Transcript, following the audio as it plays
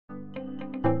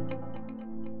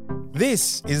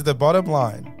This is The Bottom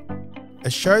Line, a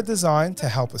show designed to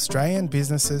help Australian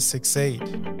businesses succeed.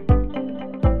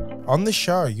 On the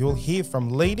show, you'll hear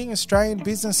from leading Australian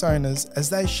business owners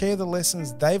as they share the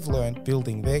lessons they've learned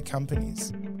building their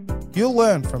companies. You'll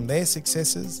learn from their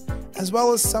successes as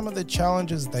well as some of the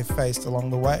challenges they've faced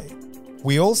along the way.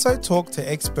 We also talk to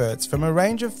experts from a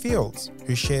range of fields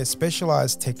who share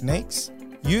specialised techniques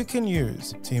you can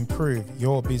use to improve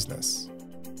your business.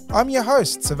 I'm your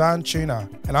host, Savan Tuna,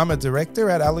 and I'm a director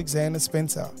at Alexander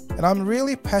Spencer, and I'm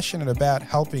really passionate about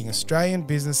helping Australian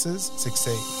businesses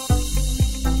succeed.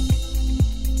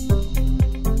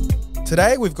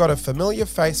 Today, we've got a familiar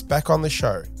face back on the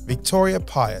show, Victoria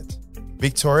Pyatt.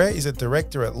 Victoria is a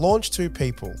director at Launch 2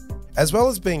 People. As well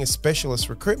as being a specialist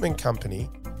recruitment company,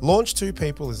 Launch 2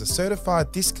 People is a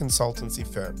certified DISC consultancy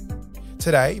firm.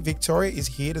 Today, Victoria is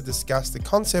here to discuss the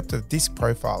concept of DISC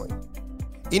profiling.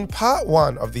 In part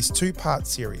one of this two-part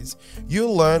series,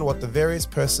 you'll learn what the various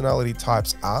personality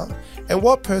types are and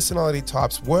what personality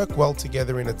types work well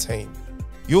together in a team.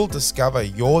 You'll discover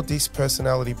your DISC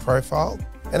personality profile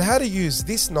and how to use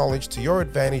this knowledge to your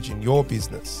advantage in your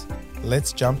business.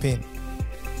 Let's jump in.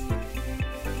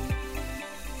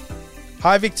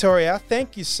 Hi, Victoria.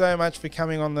 Thank you so much for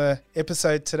coming on the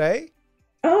episode today.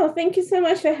 Oh, thank you so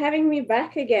much for having me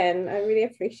back again. I really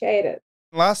appreciate it.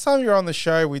 Last time you were on the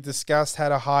show, we discussed how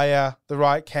to hire the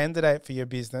right candidate for your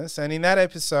business. And in that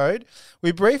episode,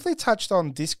 we briefly touched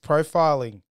on DISC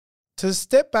profiling. To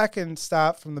step back and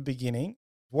start from the beginning,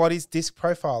 what is DISC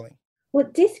profiling? Well,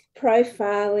 DISC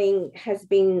profiling has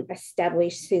been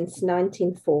established since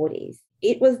 1940s.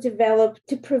 It was developed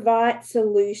to provide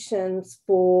solutions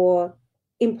for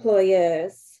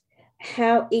employers,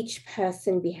 how each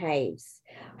person behaves.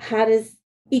 How does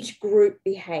each group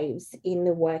behaves in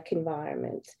the work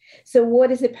environment? So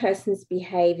what is a person's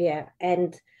behavior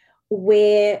and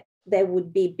where they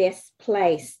would be best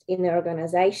placed in the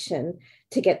organization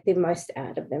to get the most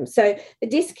out of them? So the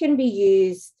DISC can be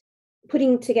used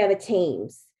putting together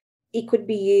teams. It could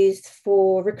be used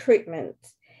for recruitment.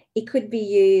 It could be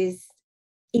used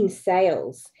in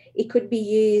sales. It could be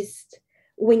used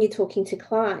when you're talking to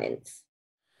clients.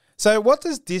 So what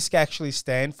does DISC actually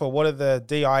stand for? What do the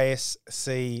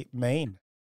DISC mean?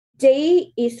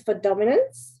 D is for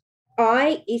dominance,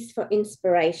 I is for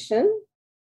inspiration,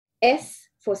 S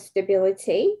for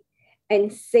stability,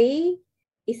 and C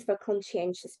is for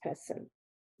conscientious person.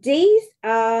 Ds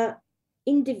are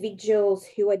individuals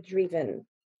who are driven,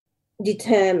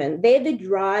 determined. They're the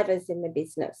drivers in the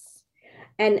business.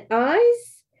 And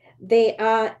Is, they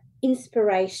are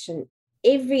inspiration.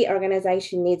 Every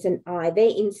organization needs an I.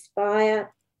 They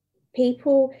inspire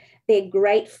people. They're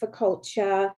great for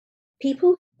culture.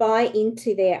 People buy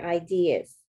into their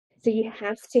ideas. So you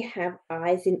have to have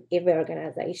I's in every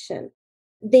organization.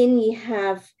 Then you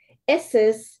have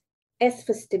S's, S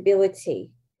for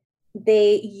stability.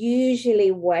 They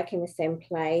usually work in the same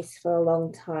place for a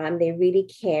long time. They're really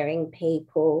caring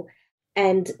people.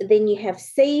 And then you have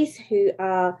C's who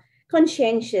are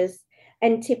conscientious,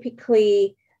 and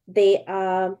typically they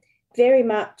are very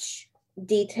much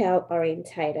detail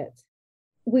orientated.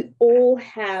 We all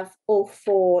have all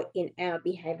four in our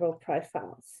behavioral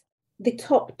profiles. The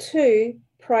top two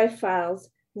profiles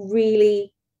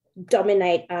really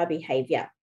dominate our behavior.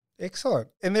 Excellent.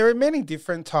 And there are many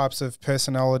different types of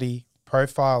personality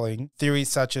profiling, theories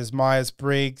such as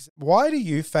Myers-Briggs. Why do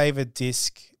you favour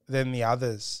DISC than the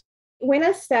others? When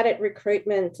I started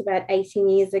recruitment about 18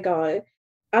 years ago,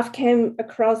 I've come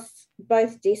across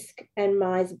both DISC and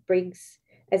Myers-Briggs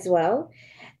as well.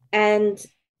 And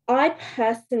I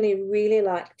personally really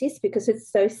like DISC because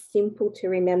it's so simple to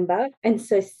remember and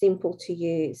so simple to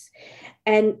use.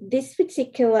 And this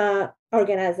particular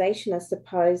organisation, I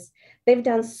suppose, they've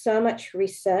done so much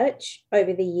research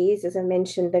over the years. As I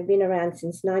mentioned, they've been around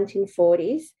since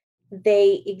 1940s.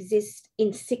 They exist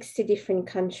in 60 different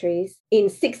countries, in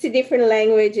 60 different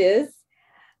languages.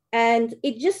 And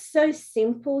it's just so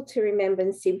simple to remember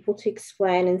and simple to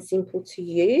explain and simple to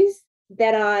use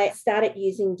that I started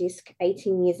using DISC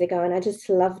 18 years ago, and I just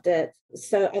loved it.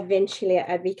 So eventually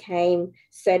I became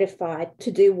certified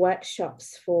to do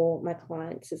workshops for my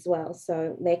clients as well,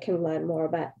 so they can learn more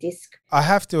about DISC. I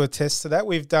have to attest to that.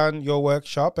 We've done your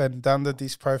workshop and done the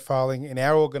DISC profiling in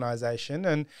our organisation,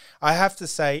 and I have to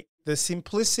say the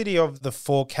simplicity of the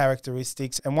four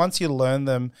characteristics, and once you learn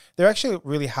them, they're actually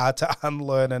really hard to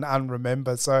unlearn and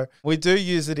unremember. So we do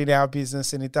use it in our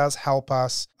business and it does help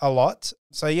us a lot.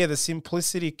 So yeah, the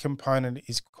simplicity component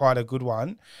is quite a good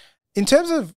one. In terms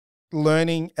of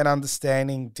learning and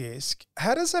understanding DISC,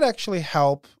 how does it actually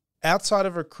help Outside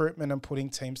of recruitment and putting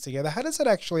teams together, how does it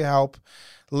actually help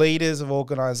leaders of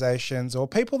organizations or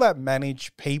people that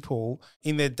manage people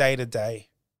in their day-to-day?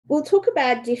 We'll talk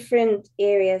about different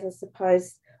areas, I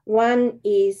suppose. One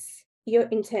is your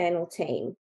internal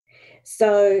team.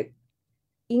 So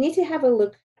you need to have a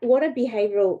look, what are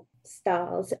behavioral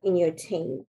styles in your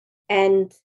team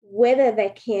and whether they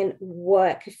can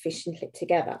work efficiently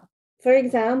together. For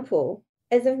example,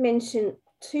 as I've mentioned,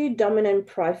 two dominant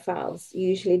profiles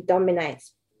usually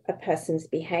dominates a person's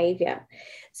behavior.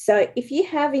 So if you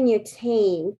have in your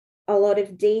team a lot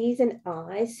of D's and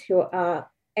I's who are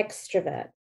extrovert,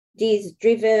 D is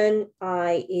driven,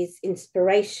 I is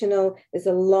inspirational, there's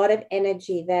a lot of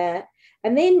energy there.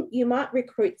 And then you might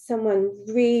recruit someone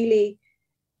really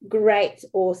great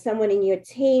or someone in your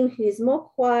team who's more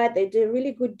quiet, they do a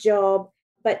really good job,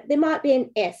 but there might be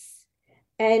an S.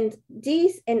 And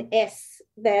D's and S,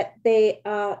 that they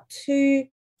are two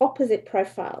opposite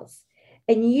profiles,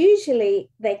 and usually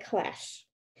they clash.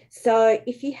 So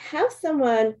if you have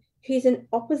someone who's an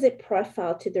opposite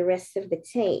profile to the rest of the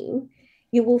team,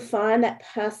 you will find that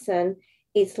person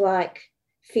is like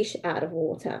fish out of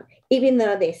water. Even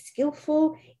though they're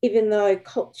skillful, even though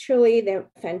culturally they're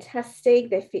fantastic,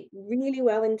 they fit really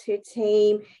well into a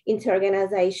team, into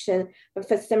organization, but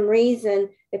for some reason,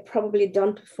 they probably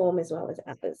don't perform as well as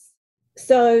others.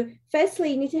 So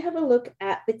firstly, you need to have a look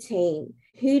at the team.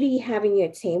 Who do you have in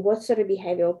your team? What sort of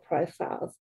behavioral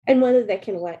profiles? And whether they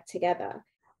can work together.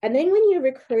 And then when you're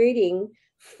recruiting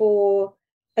for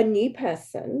a new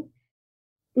person,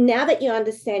 now that you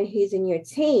understand who's in your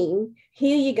team, who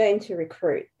are you going to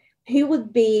recruit? Who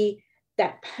would be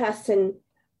that person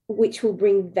which will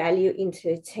bring value into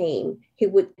a team, who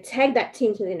would take that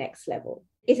team to the next level?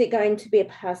 Is it going to be a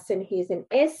person who's an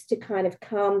S to kind of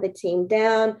calm the team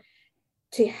down,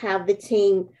 to have the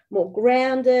team more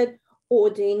grounded? Or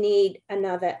do you need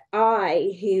another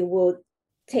I who will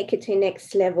take it to the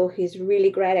next level, who's really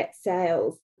great at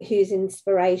sales, who's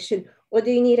inspiration? Or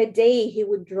do you need a D who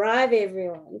would drive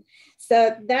everyone?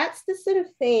 So that's the sort of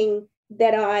thing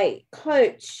that I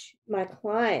coach my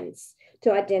clients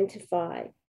to identify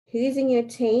who's in your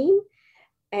team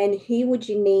and who would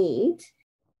you need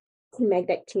to make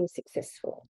that team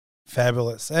successful.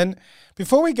 Fabulous. And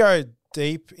before we go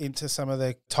deep into some of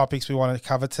the topics we want to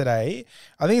cover today,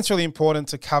 I think it's really important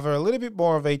to cover a little bit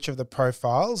more of each of the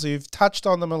profiles. You've touched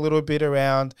on them a little bit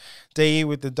around D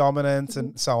with the dominance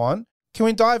and so on. Can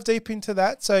we dive deep into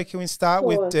that? So can we start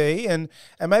with D and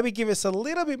maybe give us a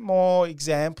little bit more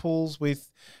examples with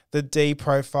the D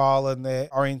profile and their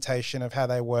orientation of how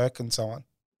they work and so on?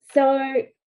 So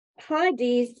high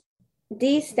Ds,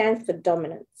 D stands for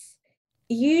dominance.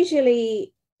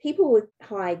 Usually people with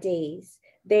high Ds,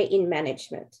 they're in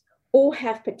management or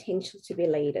have potential to be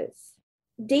leaders.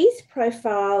 D's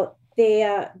profile,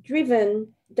 they're driven,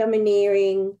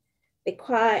 domineering, they're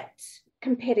quite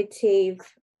competitive,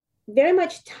 very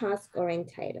much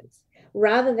task-orientated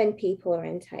rather than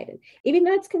people-orientated. Even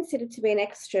though it's considered to be an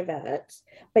extrovert,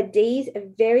 but D's are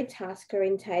very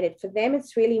task-orientated. For them,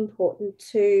 it's really important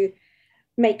to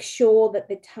make sure that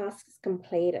the task is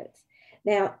completed.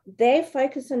 Now, they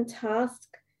focus on task,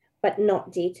 but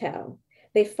not detail.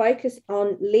 They focus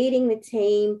on leading the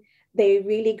team. They're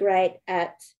really great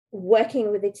at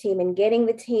working with the team and getting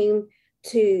the team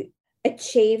to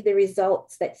achieve the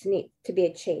results that need to be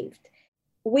achieved.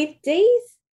 With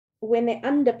D's, when they're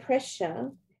under pressure,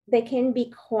 they can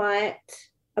be quite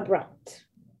abrupt,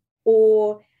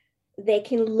 or they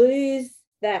can lose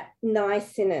that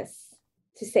niceness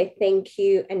to say thank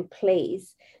you and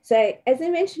please. So as I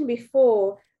mentioned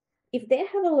before, if they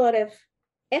have a lot of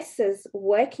S's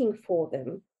working for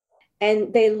them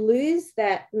and they lose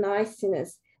that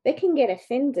niceness, they can get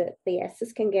offended. The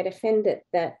S's can get offended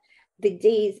that the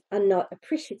D's are not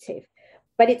appreciative.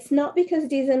 But it's not because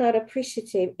D's are not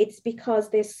appreciative, it's because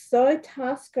they're so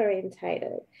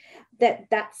task-orientated that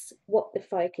that's what the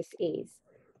focus is.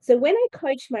 So when I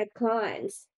coach my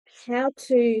clients how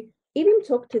to even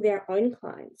talk to their own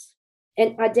clients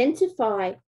and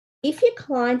identify if your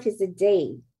client is a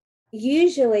D,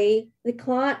 usually the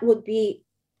client would be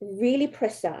really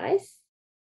precise,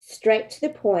 straight to the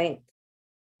point.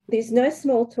 There's no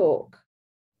small talk,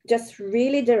 just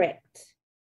really direct.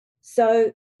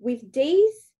 So with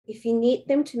D's, if you need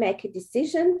them to make a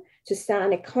decision, to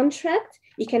sign a contract,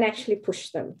 you can actually push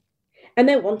them. And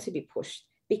they want to be pushed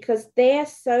because they're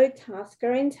so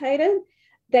task-orientated,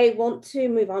 they want to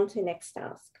move on to the next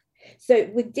task. So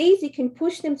with D's, you can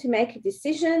push them to make a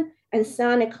decision and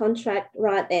sign a contract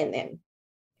right there and then.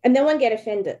 And they won't get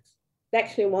offended. They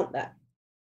actually want that.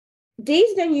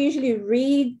 D's don't usually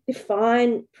read the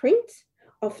fine print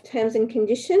of terms and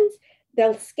conditions.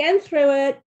 They'll scan through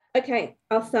it. Okay,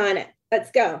 I'll sign it.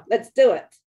 Let's go. Let's do it.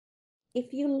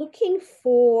 If you're looking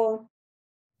for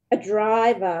a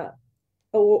driver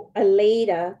or a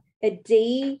leader, a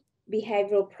D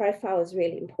behavioral profile is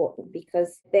really important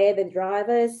because they're the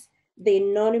drivers, they're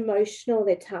non-emotional,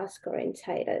 they're task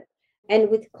orientated. And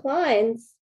with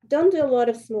clients, don't do a lot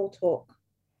of small talk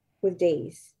with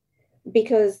Ds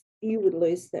because you would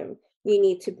lose them. You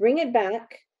need to bring it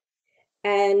back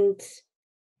and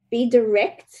be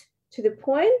direct to the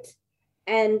point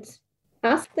and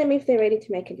ask them if they're ready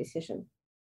to make a decision.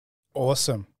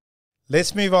 Awesome.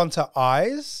 Let's move on to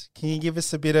I's. Can you give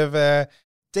us a bit of a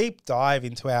deep dive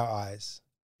into our I's?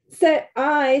 So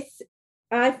I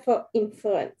for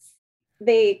influence.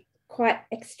 They're quite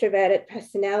extroverted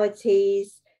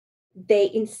personalities.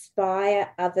 They inspire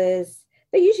others.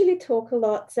 They usually talk a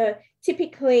lot. So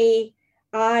typically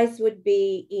I's would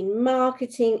be in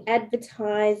marketing,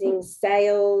 advertising,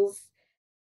 sales.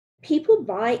 People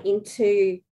buy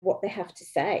into what they have to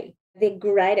say. They're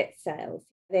great at sales.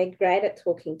 They're great at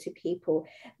talking to people.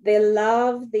 They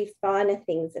love the finer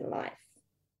things in life.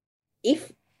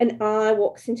 If an I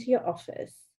walks into your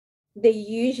office, they're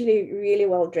usually really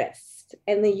well dressed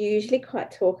and they're usually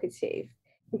quite talkative.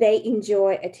 They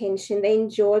enjoy attention. They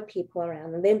enjoy people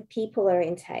around them. They're people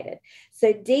orientated.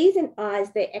 So D's and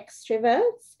I's, they're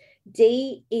extroverts.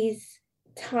 D is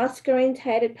task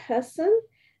orientated person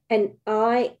and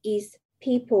I is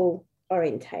people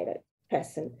orientated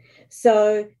person.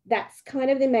 So that's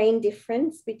kind of the main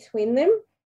difference between them.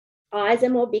 I's are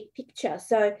more big picture.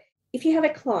 So if you have a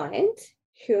client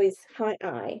who is high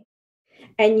I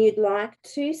and you'd like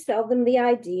to sell them the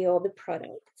idea or the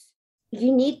product,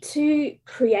 you need to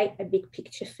create a big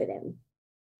picture for them.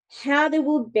 How they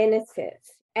will benefit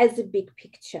as a big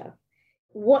picture.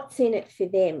 What's in it for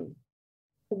them?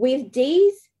 With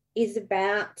D's is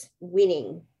about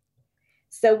winning.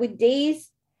 So with D's,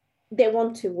 they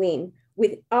want to win.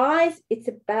 With I's, it's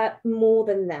about more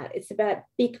than that. It's about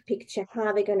big picture,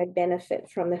 how they're going to benefit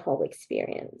from the whole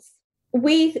experience.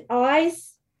 With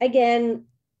I's, again,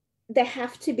 they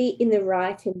have to be in the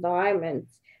right environment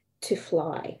to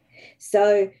fly.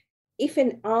 So if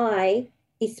an I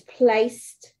is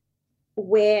placed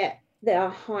where there are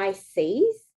high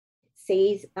C's,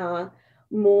 C's are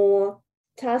more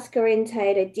task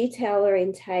orientated, detail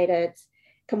orientated,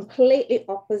 completely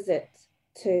opposite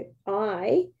to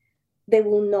I, they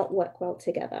will not work well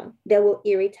together. They will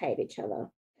irritate each other.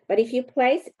 But if you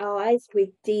place I's with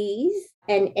D's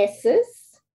and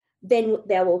S's, then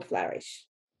they will flourish.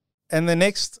 And the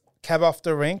next cab off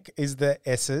the rank is the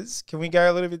S's. Can we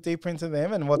go a little bit deeper into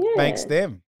them and what makes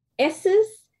them? S's,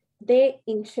 they're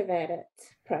introverted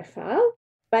profile,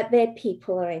 but they're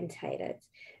people orientated.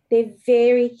 They're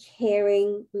very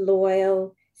caring,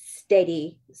 loyal,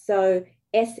 steady. So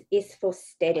S is for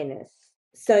steadiness.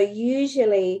 So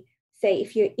usually, say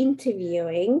if you're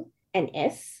interviewing an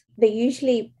S, they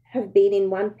usually have been in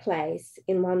one place,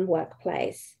 in one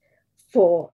workplace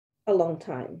for a long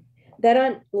time. They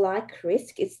don't like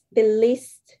risk. It's the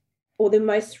least or the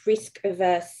most risk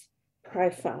averse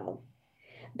profile.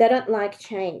 They don't like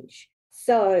change.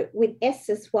 So with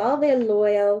S's, while they're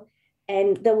loyal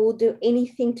and they will do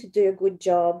anything to do a good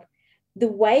job, the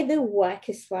way they work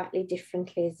is slightly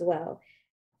differently as well.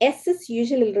 S is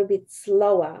usually a little bit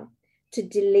slower to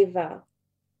deliver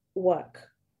work.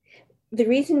 The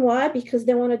reason why, because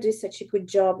they want to do such a good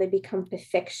job, they become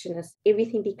perfectionists.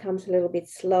 Everything becomes a little bit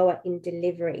slower in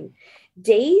delivering.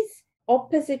 D's,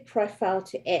 opposite profile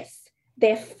to S.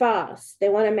 They're fast. They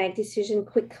want to make decisions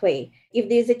quickly. If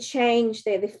there's a change,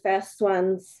 they're the first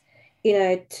ones,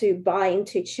 to buy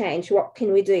into change. What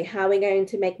can we do? How are we going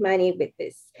to make money with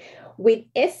this? With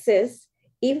S's,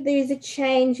 if there is a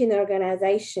change in the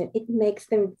organization, it makes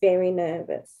them very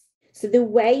nervous. So the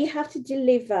way you have to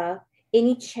deliver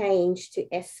any change to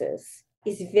S's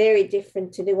is very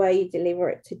different to the way you deliver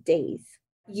it to D's.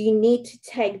 You need to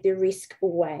take the risk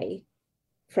away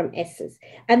from S's.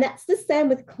 And that's the same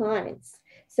with clients.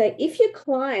 So if your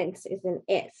client is an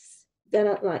S, they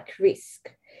don't like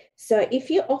risk. So if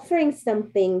you're offering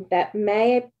something that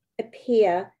may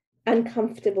appear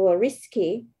uncomfortable or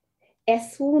risky,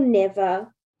 S will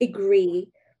never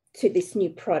agree to this new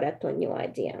product or new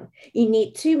idea. You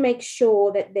need to make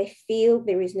sure that they feel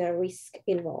there is no risk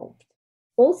involved.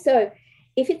 Also,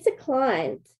 if it's a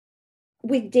client,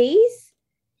 with D's,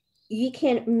 you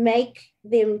can make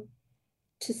them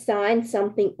to sign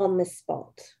something on the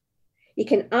spot. You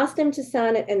can ask them to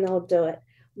sign it and they'll do it.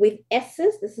 With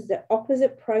S's, this is the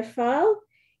opposite profile.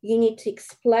 You need to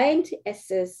explain to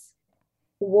S's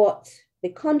what the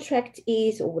contract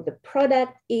is or what the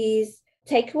product is,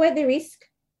 take away the risk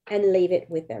and leave it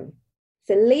with them.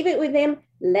 So leave it with them,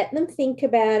 let them think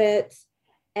about it,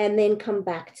 and then come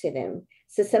back to them.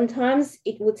 So sometimes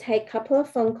it will take a couple of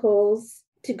phone calls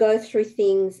to go through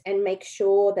things and make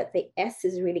sure that the S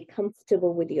is really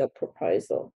comfortable with your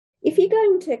proposal. If you're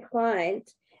going to a client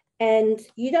and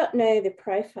you don't know the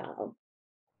profile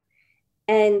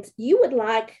and you would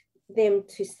like them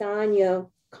to sign your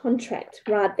contract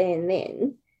right there and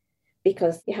then,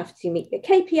 because you have to meet your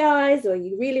KPIs, or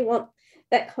you really want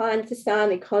that client to sign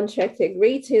the contract to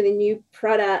agree to the new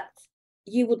product,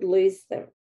 you would lose them.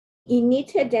 You need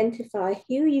to identify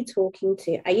who you're talking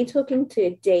to. Are you talking to a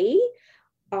D,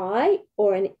 I,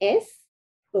 or an S?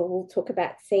 Or we'll talk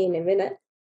about C in a minute.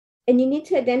 And you need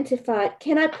to identify,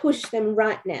 can I push them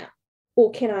right now,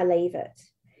 or can I leave it?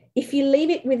 If you leave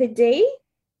it with a D,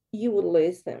 you will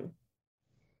lose them.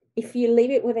 If you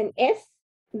leave it with an S,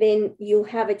 then you'll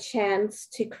have a chance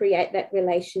to create that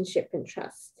relationship and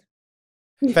trust.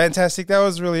 Fantastic. That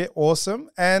was really awesome.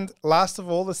 And last of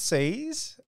all, the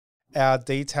C's, our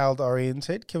detailed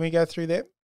oriented. Can we go through them?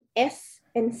 S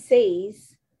and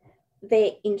C's,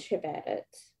 they're introverted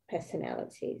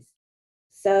personalities.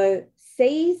 So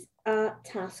C's are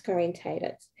task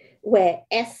orientated, where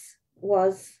S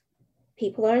was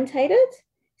people orientated,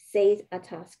 C's are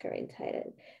task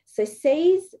orientated. So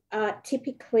C's are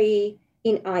typically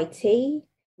in IT,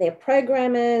 they're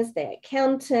programmers, they're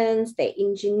accountants, they're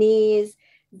engineers,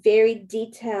 very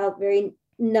detailed, very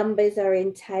numbers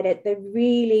orientated. They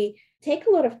really take a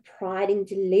lot of pride in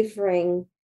delivering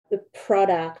the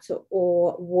product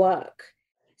or work.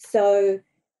 So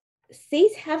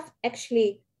C's have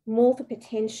actually more the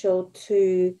potential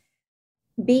to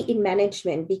be in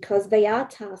management because they are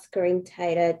task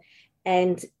orientated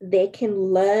and they can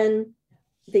learn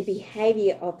the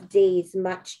behavior of D's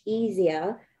much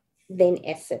easier than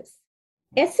S's.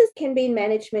 S's can be in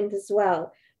management as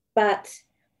well, but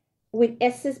with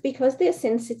S's, because they're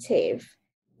sensitive,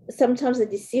 sometimes the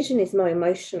decision is more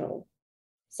emotional.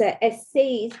 So as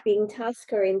C's being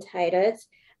task orientated,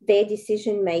 their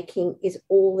decision making is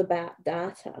all about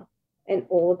data and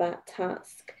all about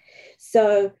task.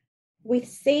 So with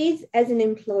C's as an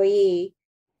employee,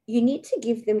 you need to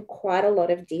give them quite a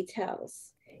lot of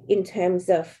details in terms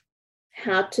of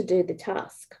how to do the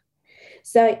task.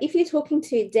 So if you're talking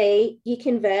to a D, you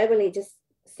can verbally just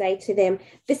say to them,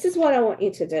 this is what I want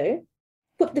you to do.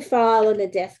 Put the file on the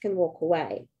desk and walk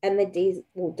away, and the D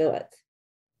will do it.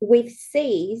 With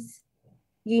C's,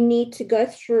 you need to go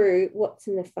through what's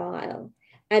in the file.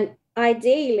 And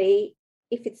ideally,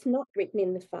 if it's not written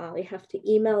in the file, you have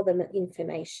to email them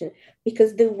information,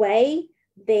 because the way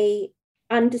they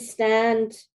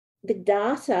understand the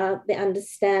data, they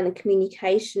understand the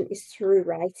communication is through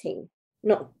writing,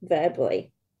 not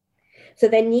verbally. So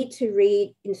they need to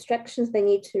read instructions, they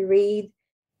need to read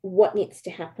what needs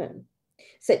to happen.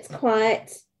 So it's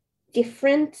quite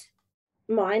different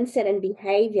mindset and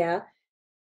behavior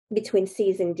between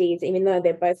C's and D's, even though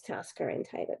they're both task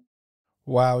orientated.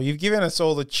 Wow, you've given us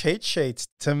all the cheat sheets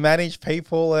to manage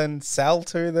people and sell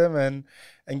to them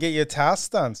and get your tasks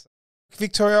done.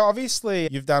 Victoria, obviously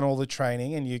you've done all the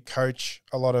training and you coach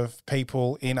a lot of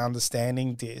people in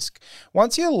understanding DISC.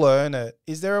 Once you learn it,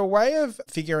 is there a way of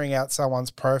figuring out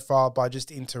someone's profile by just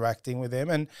interacting with them?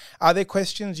 And are there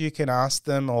questions you can ask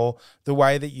them, or the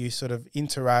way that you sort of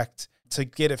interact to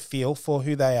get a feel for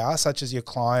who they are, such as your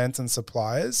clients and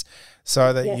suppliers,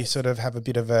 so that you sort of have a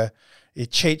bit of a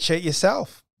cheat sheet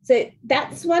yourself? So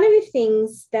that's one of the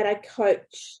things that I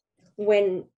coach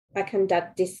when I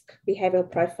conduct DISC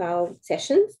behavioral profile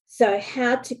sessions. So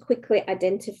how to quickly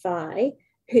identify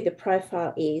who the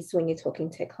profile is when you're talking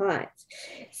to clients.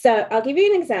 So I'll give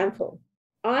you an example.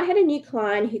 I had a new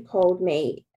client who called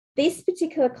me. This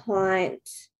particular client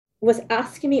was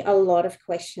asking me a lot of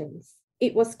questions.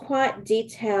 It was quite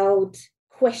detailed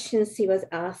questions he was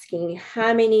asking.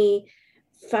 How many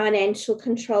financial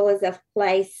controllers I've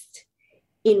placed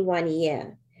in 1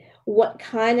 year? What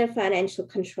kind of financial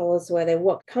controllers were there?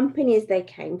 What companies they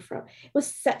came from? It was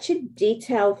such a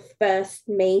detailed first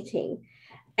meeting.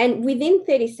 And within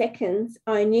 30 seconds,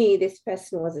 I knew this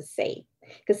person was a C.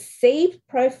 Because C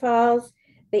profiles,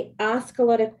 they ask a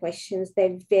lot of questions.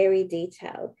 They're very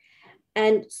detailed.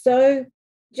 And so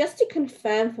just to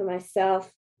confirm for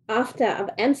myself, after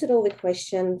I've answered all the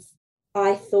questions,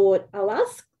 I thought, I'll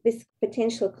ask this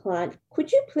potential client,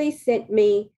 could you please send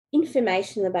me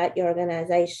information about your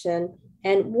organization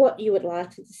and what you would like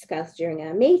to discuss during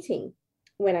our meeting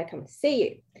when I come to see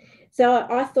you? So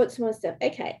I thought to myself,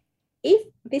 okay, if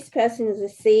this person is a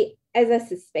C, as I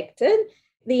suspected,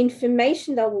 the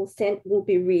information that will send will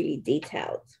be really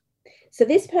detailed. So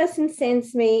this person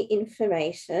sends me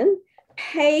information,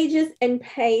 pages and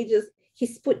pages,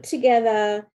 He's put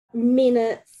together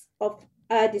minutes of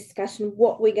our discussion,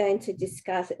 what we're going to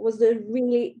discuss. It was a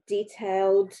really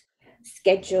detailed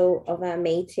schedule of our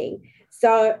meeting.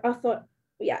 So I thought,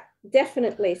 yeah,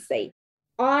 definitely C.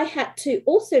 I had to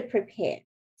also prepare.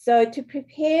 So to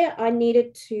prepare, I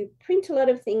needed to print a lot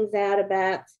of things out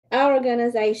about our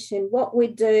organization, what we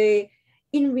do,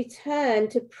 in return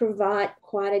to provide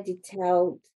quite a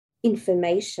detailed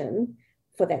information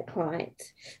for that client.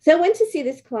 So I went to see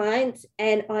this client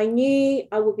and I knew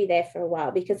I would be there for a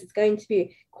while because it's going to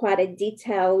be quite a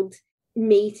detailed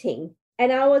meeting.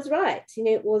 And I was right.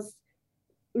 It was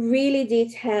really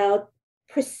detailed,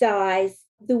 precise,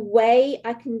 the way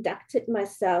I conducted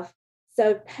myself.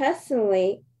 So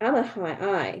personally, I'm a high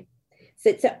I. So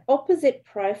it's an opposite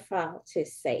profile to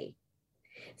C.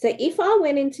 So if I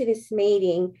went into this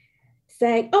meeting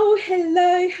saying, oh,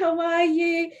 hello, how are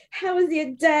you? How was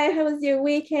your day? How was your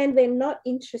weekend? They're not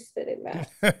interested in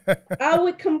that. I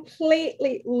would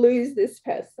completely lose this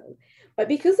person. But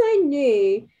because I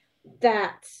knew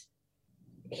that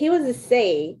he was a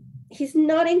C, he's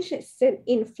not interested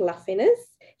in fluffiness.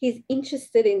 He's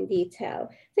interested in detail.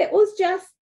 So it was just,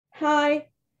 hi,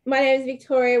 my name is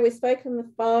Victoria. We spoke on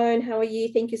the phone. How are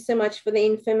you? Thank you so much for the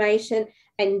information.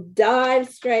 And dive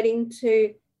straight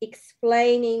into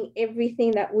explaining everything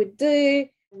that we do,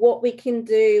 what we can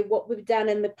do, what we've done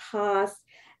in the past,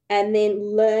 and then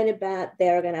learn about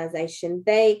their organization.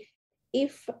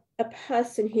 If a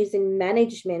person who's in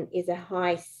management is a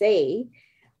high C,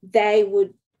 they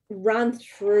would run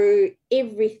through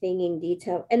everything in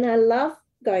detail. And I love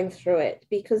going through it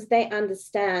because they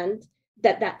understand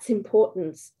that that's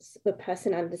important. The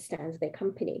person understands their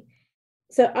company.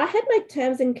 So I had my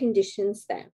terms and conditions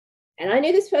there. And I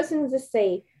knew this person was a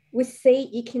C. With C,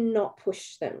 you cannot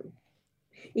push them.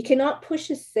 You cannot push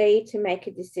a C to make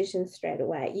a decision straight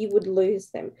away. You would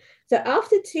lose them. So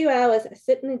after 2 hours, I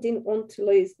certainly didn't want to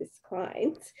lose this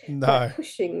client by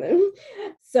pushing them.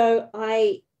 So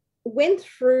I went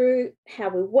through how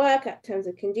we work, our terms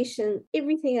and conditions,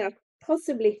 everything I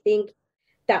possibly think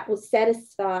that will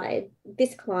satisfy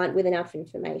this client with enough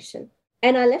information.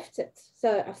 And I left it.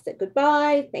 So I said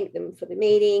goodbye, thanked them for the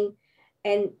meeting.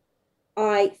 And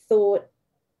I thought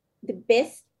the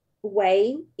best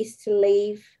way is to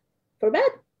leave for about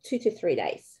 2 to 3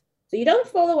 days. So you don't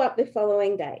follow up the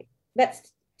following day.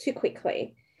 That's too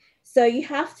quickly. So you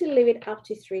have to leave it up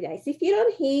to 3 days. If you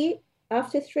don't hear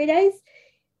after 3 days,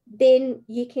 then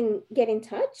you can get in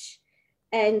touch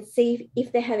and see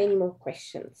if they have any more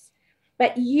questions.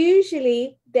 But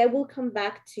usually they will come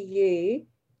back to you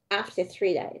after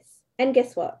 3 days. And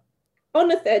guess what? On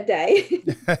the third day,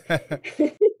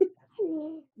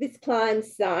 this client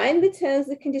signed the terms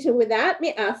and conditions without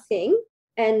me asking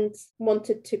and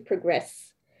wanted to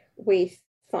progress with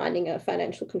finding a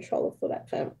financial controller for that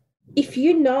firm. If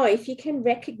you can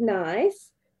recognize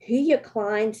who your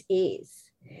client is,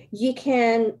 you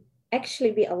can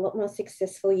actually be a lot more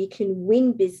successful. You can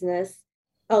win business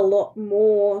a lot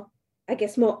more,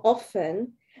 more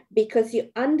often, because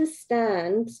you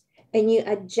understand and you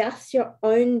adjust your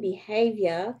own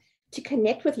behavior to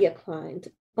connect with your client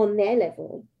on their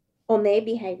level, on their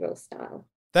behavioral style.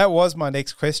 That was my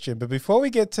next question. But before we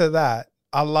get to that,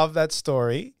 I love that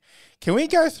story. Can we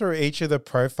go through each of the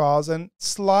profiles and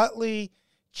slightly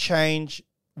change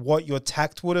what your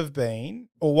tact would have been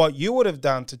or what you would have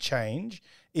done to change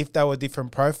if they were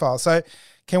different profiles? So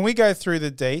can we go through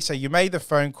the D? So you made the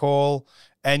phone call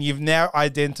and you've now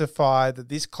identified that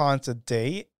this client's a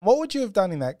D. What would you have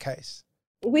done in that case?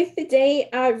 With the D,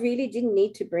 I really didn't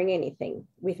need to bring anything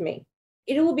with me.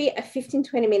 It will be a 15,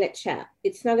 20-minute chat.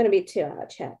 It's not going to be a 2-hour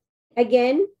chat.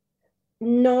 Again,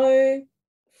 no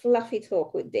fluffy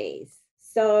talk with Ds.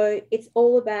 So it's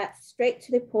all about straight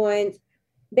to the point.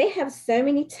 They have so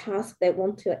many tasks they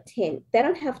want to attend. They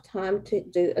don't have time to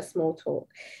do a small talk.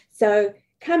 So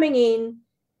coming in,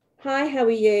 hi, how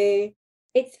are you?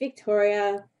 It's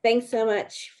Victoria. Thanks so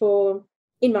much for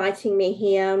inviting me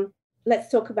here.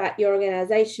 Let's talk about your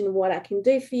organization, what I can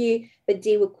do for you. The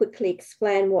D will quickly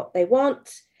explain what they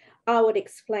want. I would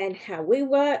explain how we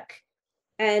work,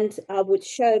 and I would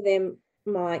show them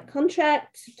my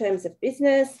contract, terms of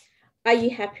business. Are you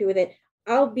happy with it?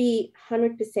 I'll be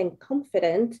 100%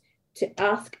 confident to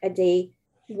ask a D,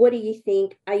 what do you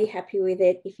think? Are you happy with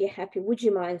it? If you're happy, would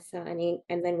you mind signing?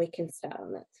 And then we can start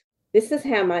on it. This is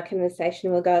how my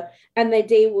conversation will go. And the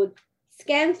D would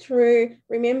scan through.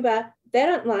 Remember, they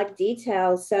don't like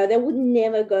details, so they would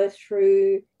never go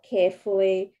through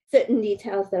carefully certain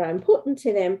details that are important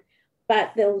to them,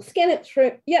 but they'll scan it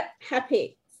through. Yep,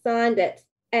 happy, signed it.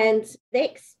 And they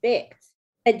expect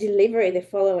a delivery the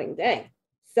following day.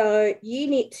 So you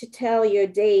need to tell your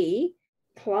D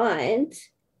client,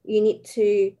 you need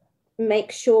to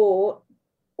make sure,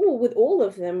 or with all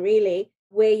of them really,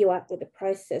 where you are with the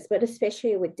process, but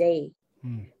especially with D,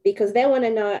 because they want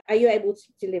to know, are you able to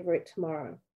deliver it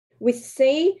tomorrow? With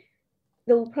C,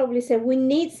 they'll probably say, we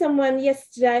need someone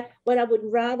yesterday, but I would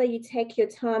rather you take your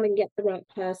time and get the right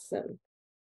person.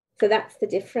 So that's the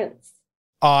difference.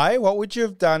 What would you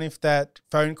have done if that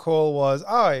phone call was,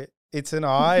 it's an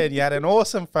I, and you had an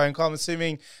awesome phone call? I'm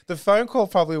assuming the phone call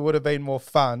probably would have been more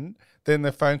fun than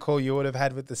the phone call you would have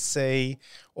had with the C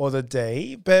or the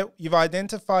D. But you've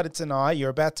identified it's an I. You're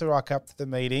about to rock up to the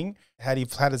meeting. How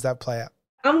does that play out?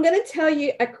 I'm going to tell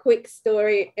you a quick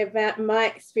story about my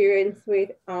experience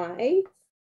with I.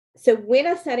 So when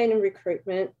I started in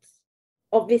recruitment,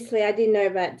 obviously I didn't know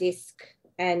about DISC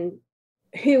and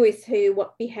who is who,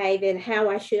 what behavior, and how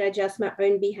I should adjust my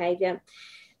own behavior.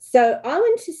 So I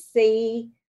went to see,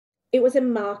 it was a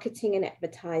marketing and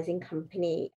advertising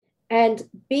company. And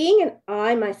being an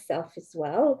I myself as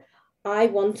well, I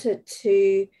wanted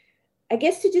to,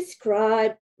 to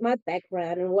describe my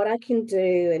background and what I can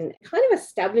do and kind of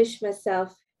establish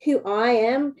myself, who I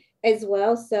am as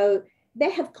well. So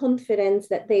they have confidence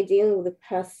that they're dealing with a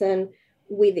person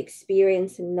with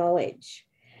experience and knowledge.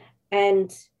 And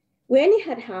we only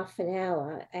had half an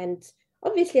hour. And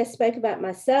obviously I spoke about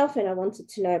myself and I wanted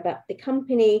to know about the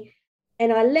company.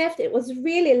 And I left. It was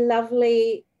really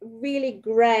lovely, really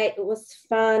great. It was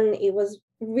fun. It was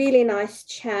really nice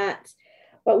chat.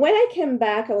 But when I came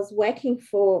back, I was working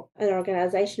for an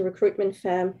organization, recruitment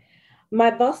firm. My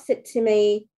boss said to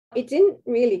me, it didn't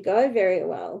really go very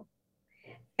well.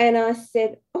 And I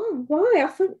said, oh, why? I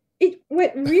thought it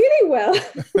went really well.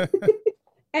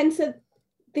 And so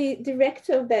the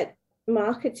director of that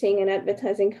marketing and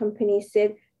advertising company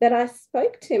said that I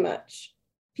spoke too much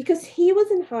because he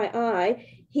was in high I.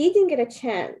 He didn't get a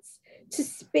chance to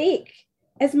speak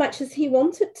as much as he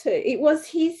wanted to. It was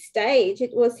his stage.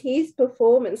 It was his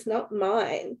performance, not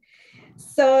mine.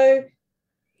 So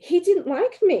he didn't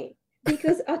like me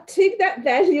because I took that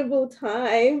valuable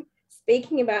time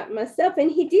speaking about myself. And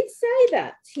he did say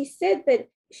that. He said that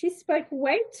she spoke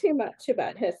way too much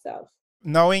about herself.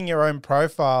 Knowing your own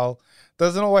profile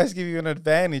doesn't always give you an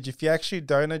advantage if you actually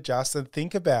don't adjust and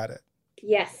think about it.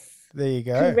 Yes. There you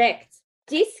go. Correct.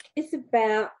 DISC is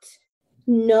about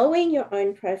knowing your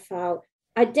own profile,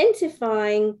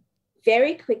 identifying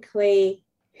very quickly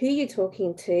who you're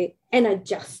talking to and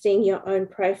adjusting your own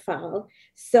profile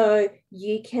so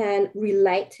you can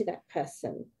relate to that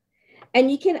person.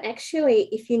 And you can actually,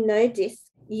 if you know DISC,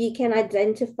 you can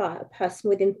identify a person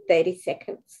within 30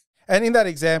 seconds. And in that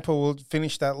example, we'll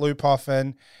finish that loop off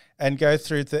and go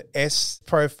through the S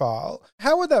profile.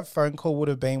 How would that phone call would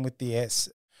have been with the S?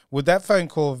 Would that phone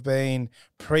call have been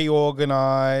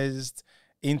pre-organized,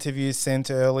 interviews sent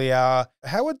earlier?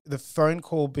 How would the phone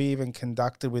call be even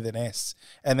conducted with an S?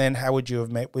 And then how would you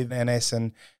have met with an S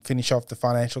and finish off the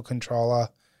financial controller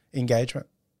engagement?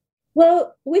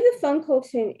 Well, with a phone call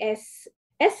to an S,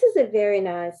 S's are very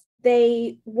nice.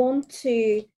 They want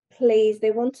to please,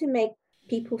 they want to make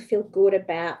people feel good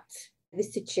about the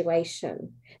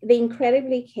situation. They're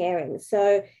incredibly caring.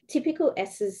 So typical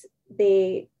S's,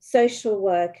 they're social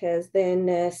workers, they're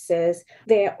nurses,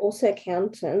 they're also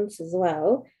accountants as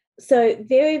well. So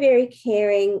very, very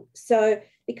caring. So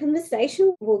the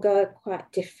conversation will go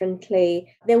quite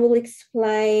differently. They will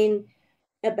explain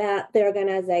about their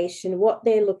organisation, what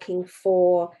they're looking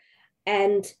for,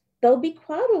 and there'll be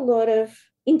quite a lot of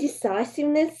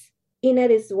indecisiveness in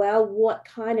it as well. What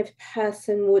kind of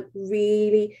person would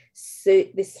really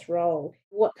suit this role?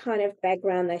 What kind of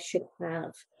background they should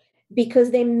have?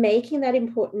 Because they're making that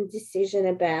important decision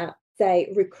about,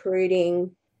 say,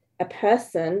 recruiting a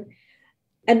person,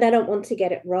 and they don't want to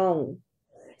get it wrong.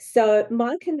 So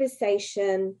my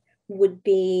conversation would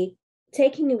be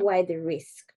taking away the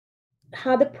risk,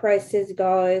 how the process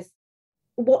goes,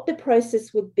 what the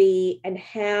process would be, and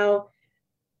how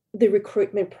the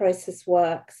recruitment process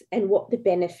works, and what the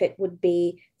benefit would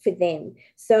be for them.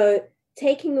 So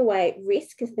taking away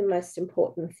risk is the most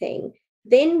important thing.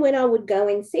 Then when I would go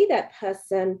and see that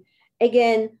person,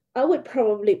 again, I would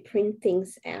probably print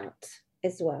things out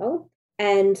as well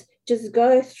and just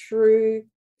go through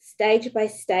stage by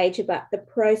stage about the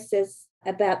process,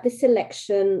 about the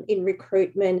selection in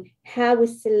recruitment, how we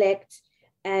select,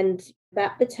 and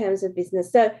about the terms of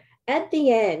business. So at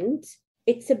the end,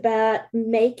 it's about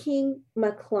making my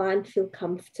client feel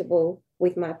comfortable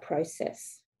with my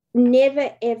process. Never,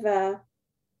 ever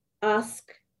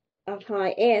ask a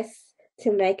high S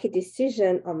to make a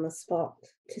decision on the spot,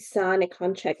 to sign a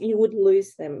contract. You would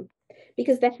lose them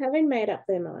because they haven't made up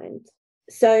their mind.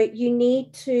 So you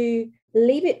need to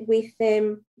leave it with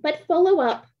them, but follow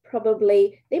up.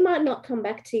 Probably they might not come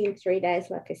back to you in 3 days,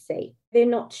 like I say. They're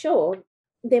not sure.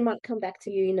 They might come back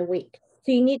to you in a week.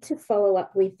 So you need to follow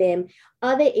up with them.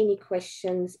 Are there any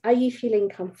questions? Are you feeling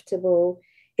comfortable?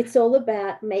 It's all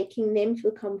about making them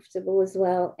feel comfortable as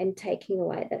well and taking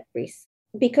away that risk.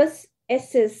 Because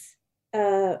S's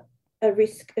are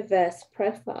risk-averse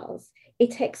profiles,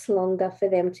 it takes longer for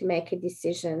them to make a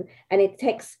decision, and it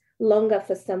takes longer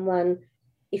for someone,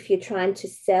 if you're trying to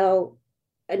sell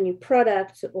a new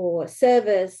product or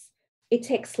service, it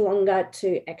takes longer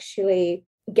to actually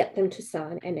get them to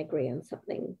sign and agree on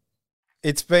something.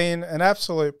 It's been an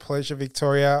absolute pleasure,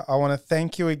 Victoria. I want to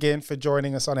thank you again for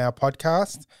joining us on our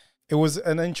podcast. It was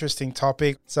an interesting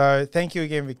topic. So thank you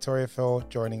again, Victoria, for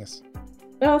joining us.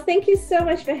 Oh, thank you so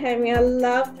much for having me. I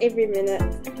loved every minute.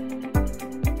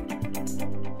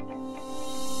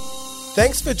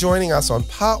 Thanks for joining us on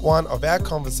part 1 of our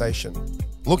conversation.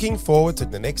 Looking forward to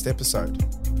the next episode.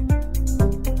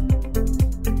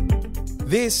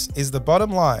 This is The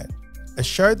Bottom Line, a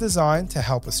show designed to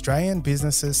help Australian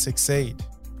businesses succeed.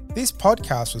 This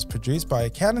podcast was produced by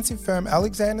accountancy firm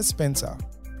Alexander Spencer.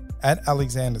 At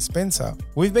Alexander Spencer,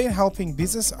 we've been helping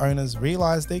business owners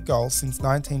realise their goals since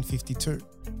 1952,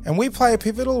 and we play a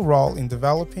pivotal role in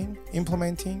developing,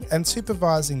 implementing, and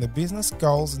supervising the business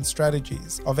goals and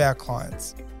strategies of our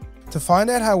clients. To find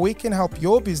out how we can help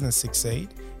your business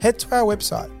succeed, head to our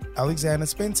website,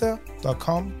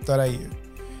 alexanderspencer.com.au.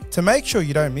 To make sure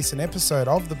you don't miss an episode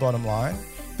of The Bottom Line,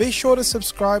 be sure to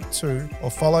subscribe to or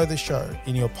follow the show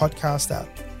in your podcast app.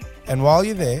 And while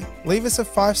you're there, leave us a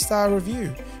 5-star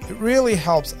review. It really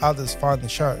helps others find the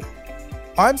show.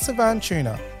 I'm Savan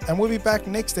Tuna, and we'll be back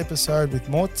next episode with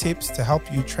more tips to help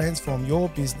you transform your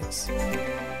business.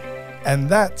 And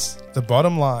that's The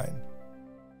Bottom Line.